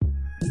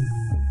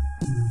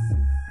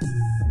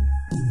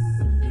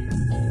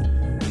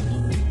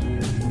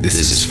This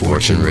is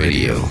Fortune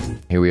Radio.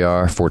 Here we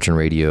are, Fortune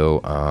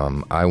Radio.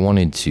 I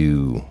wanted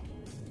to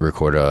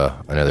record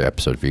another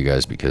episode for you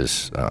guys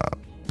because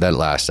that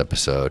last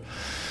episode,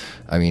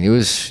 I mean, it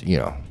was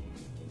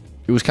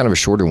kind of a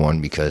shorter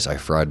one because I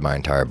fried my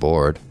entire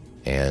board,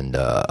 and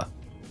God,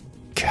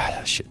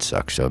 that shit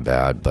sucks so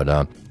bad.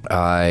 But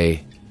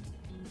I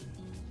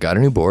got a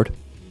new board,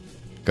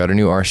 got a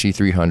new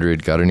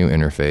RC300, got a new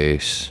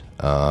interface.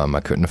 I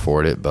couldn't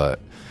afford it, but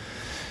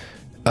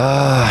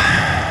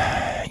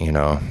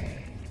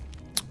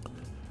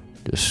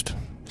just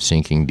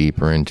sinking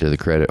deeper into the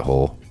credit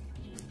hole.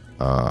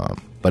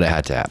 But it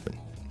had to happen.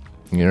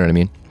 You know what I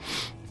mean?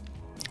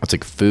 It's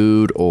like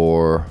food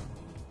or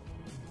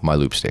my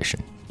loop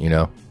station,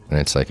 and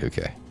it's like,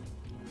 okay,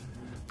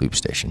 loop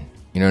station.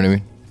 You know what I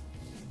mean?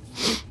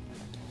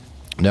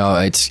 No,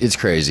 it's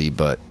crazy,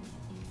 but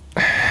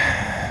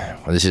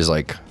this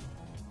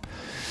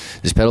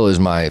pedal is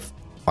my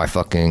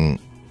fucking,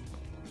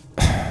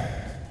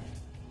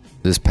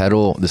 this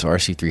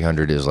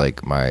RC300 is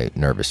like my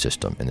nervous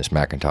system, and this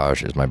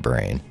Macintosh is my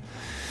brain,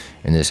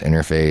 and this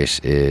interface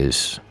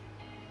is,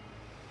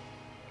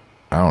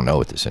 I don't know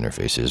what this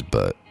interface is,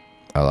 but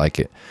I like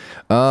it.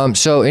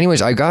 So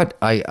anyways, I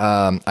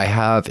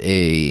have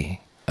a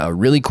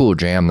really cool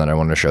jam that I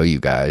want to show you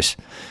guys.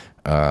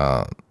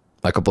 A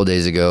couple of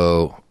days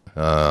ago,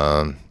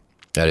 I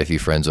had a few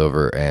friends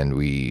over, and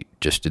we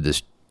just did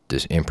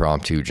this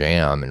impromptu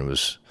jam, and it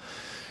was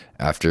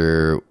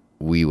after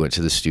we went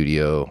to the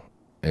studio,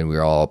 and we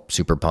were all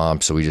super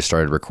pumped, so we just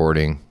started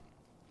recording.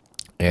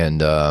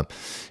 And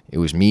it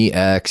was me,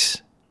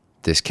 X,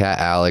 this cat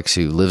Alex,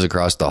 who lives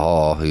across the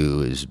hall,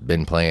 who has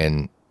been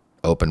playing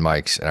open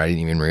mics, and I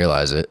didn't even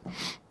realize it.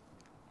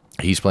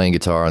 He's playing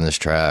guitar on this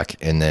track,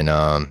 and then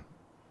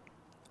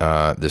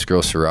this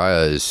girl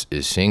Soraya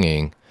is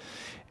singing,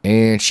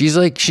 and she's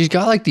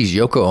got like these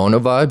Yoko Ono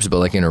vibes, but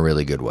like in a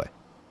really good way.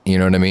 You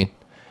know what I mean?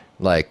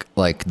 Like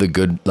the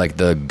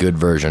good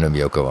version of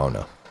Yoko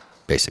Ono,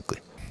 basically.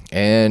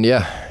 And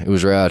yeah, it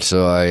was rad.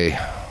 So I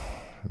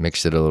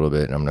mixed it a little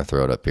bit, and I'm gonna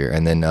throw it up here,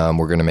 and then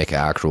we're gonna make an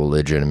actual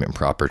legitimate and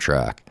proper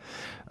track.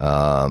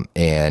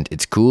 And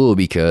it's cool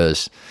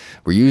because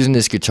we're using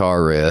this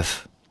guitar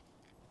riff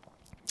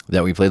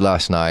that we played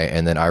last night,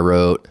 and then I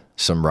wrote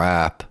some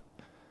rap,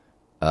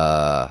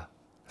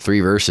 3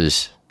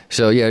 verses.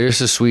 So yeah, just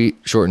a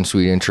short and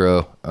sweet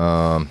intro.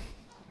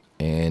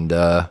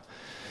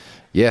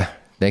 Yeah,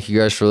 thank you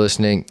guys for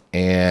listening,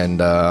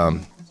 and I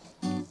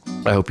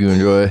hope you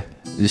enjoy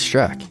this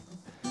track.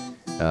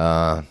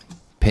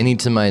 Penny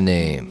to my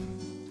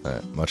name. All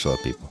right, much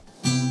love, people.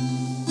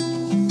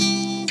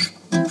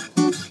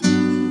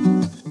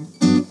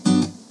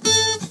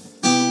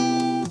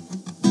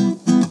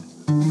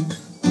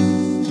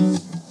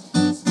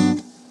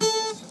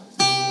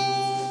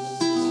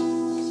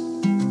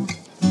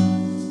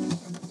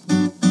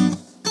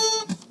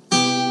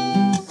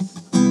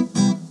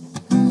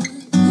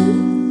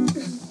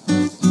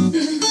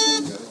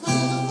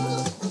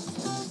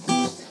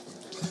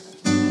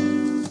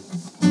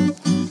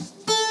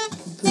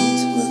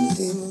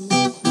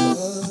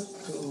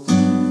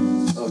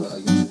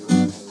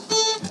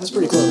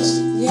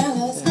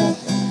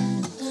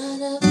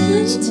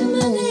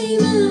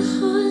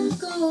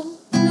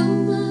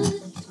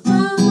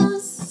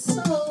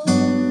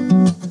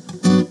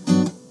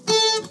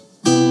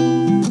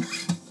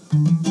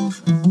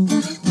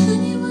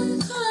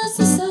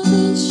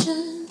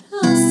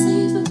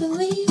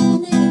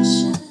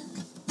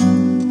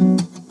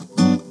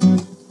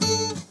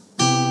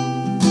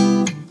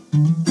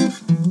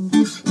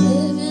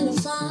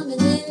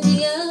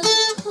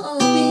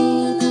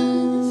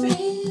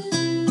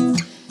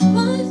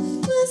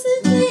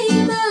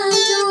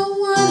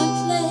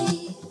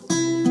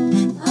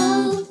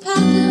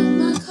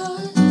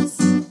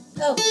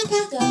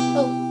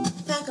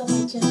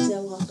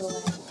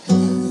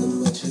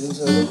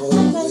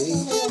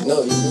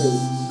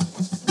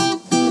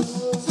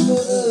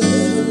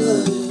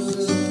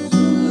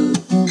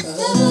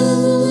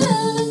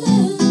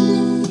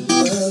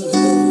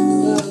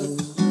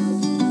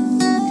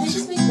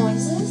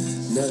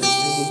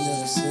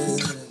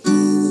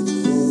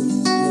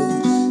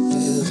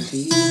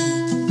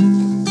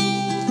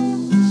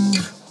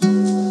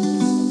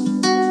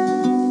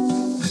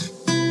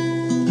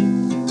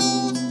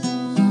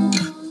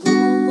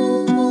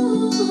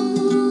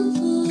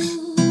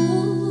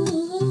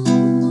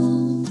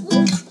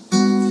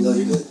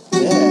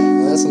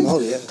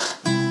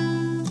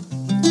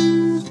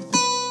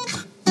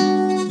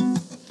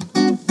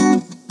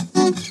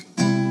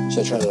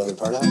 Should I try the other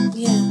part out?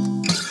 Yeah.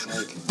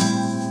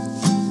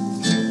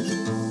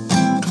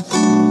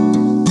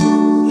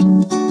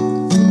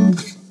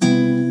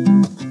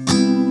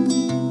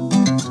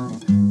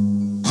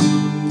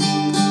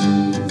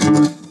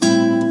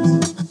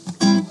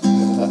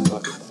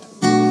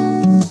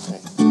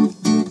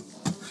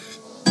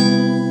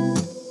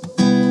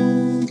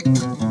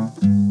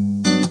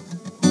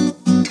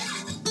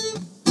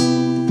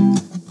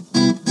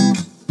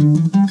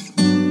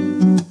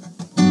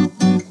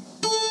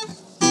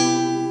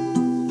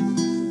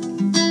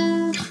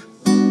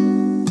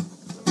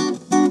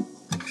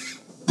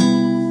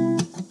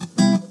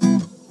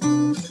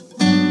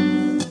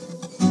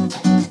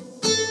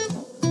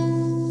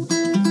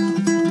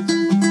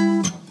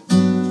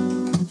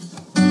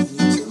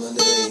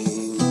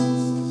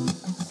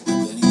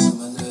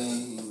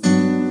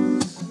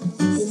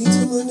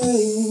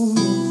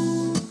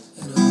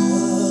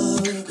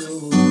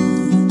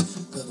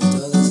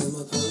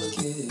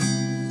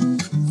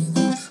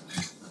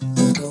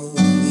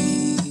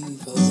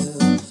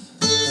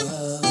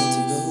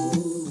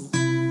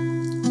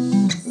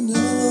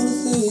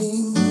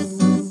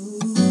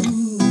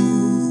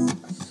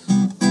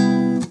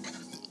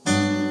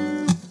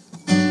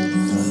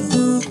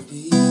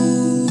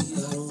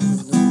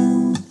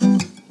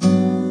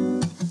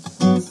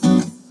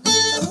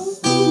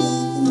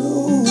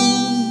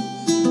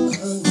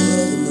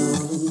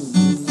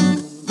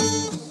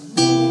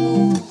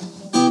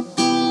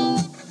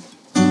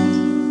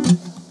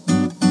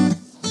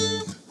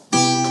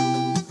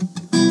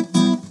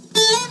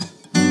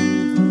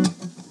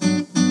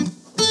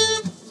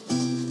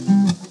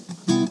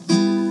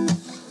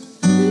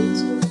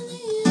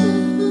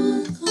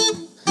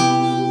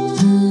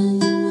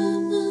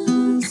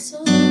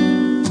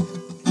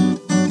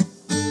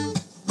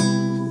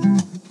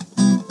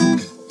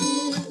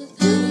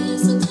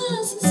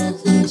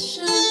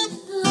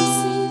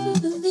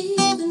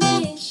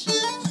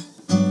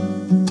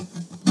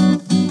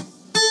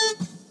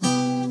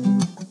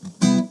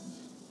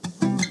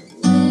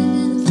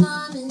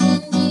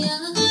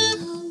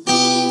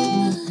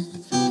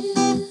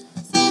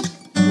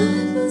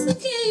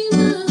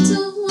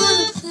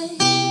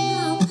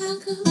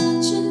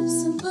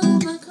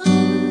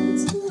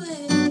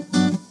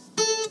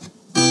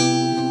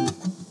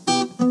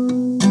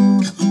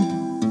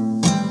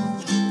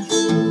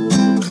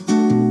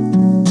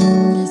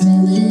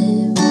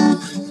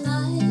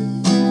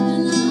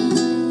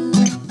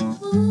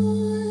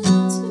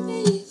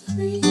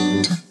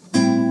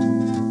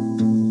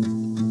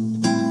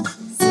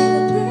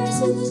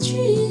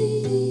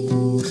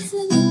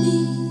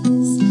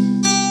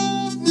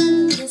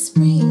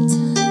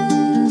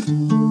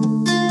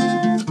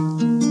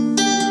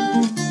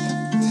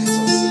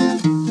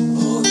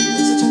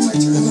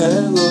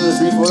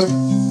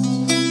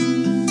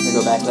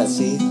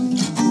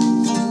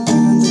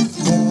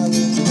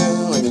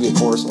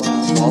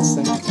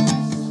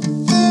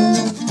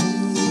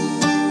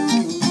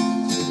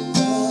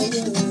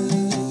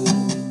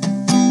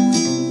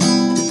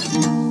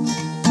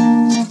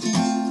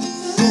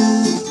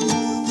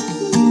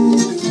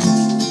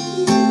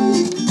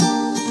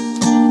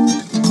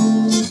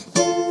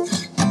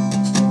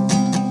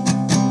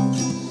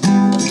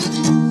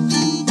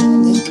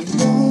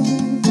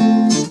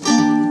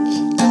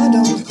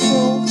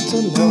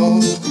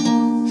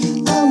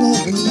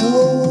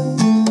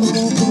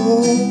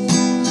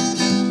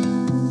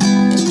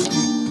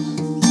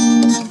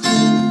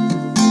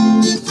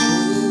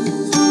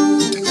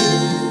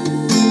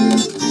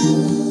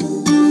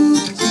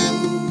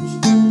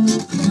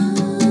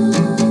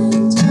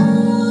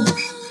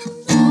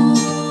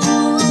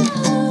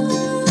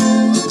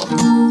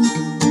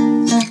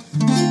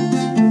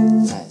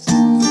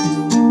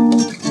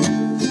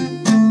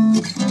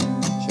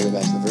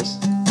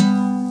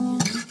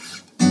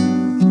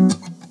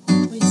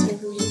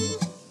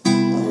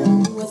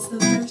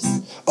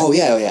 Oh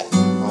yeah, oh yeah.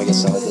 Oh, I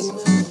guess so. It doesn't.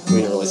 We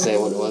didn't really say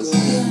what it was.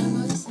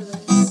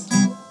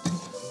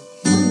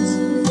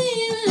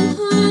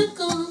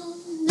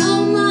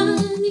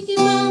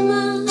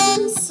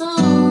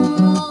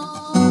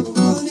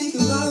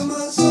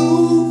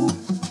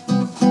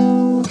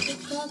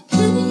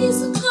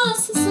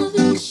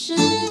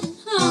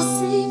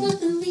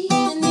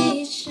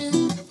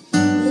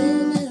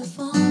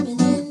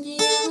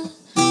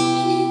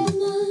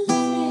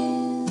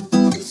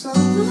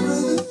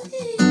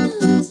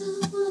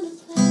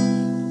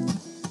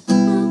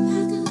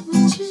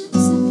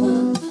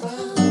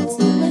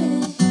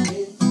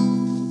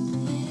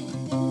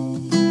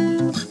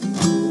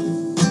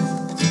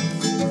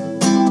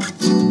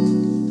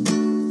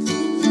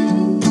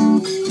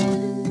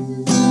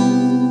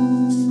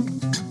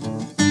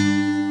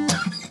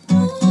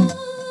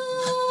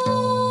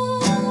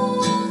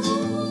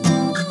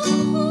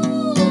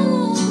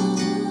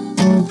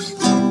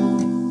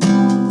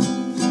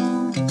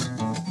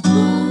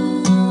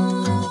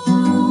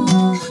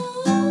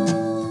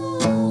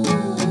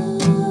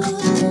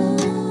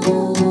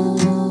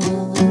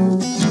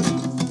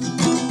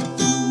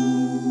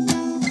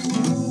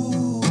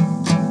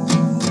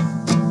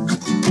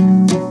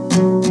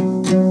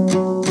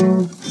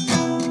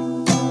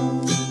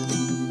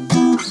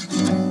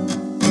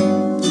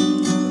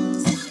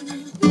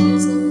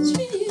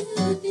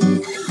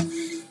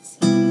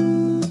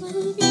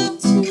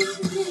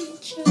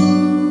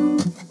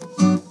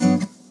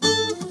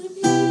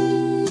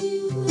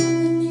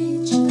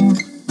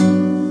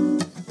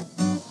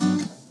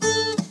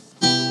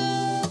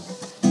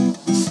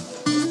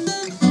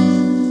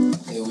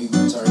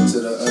 to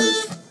the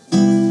earth.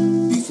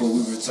 Before we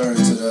return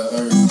to the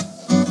earth.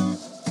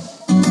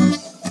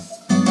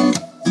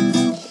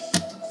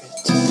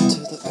 Return to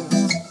the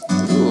earth.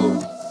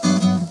 Ooh.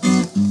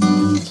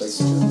 Play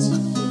some drums.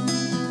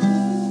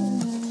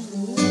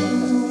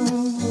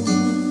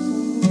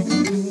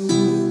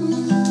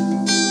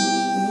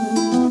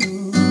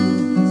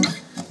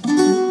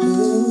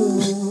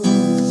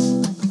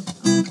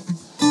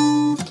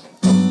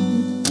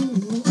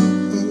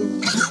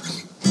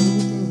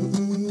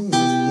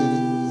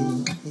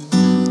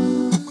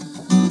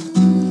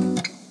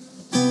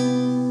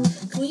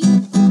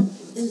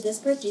 This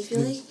part, do you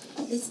feel like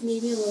it's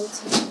maybe a little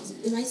too...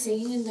 Am I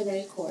singing in the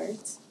right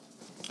chords?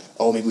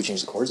 Oh, maybe we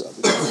change the chords up.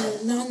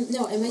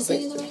 No, am I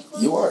singing in the right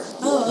chords? You are.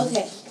 Oh,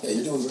 okay. Yeah,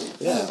 you're doing great.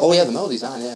 Yeah. Oh, yeah, the melody's on, yeah.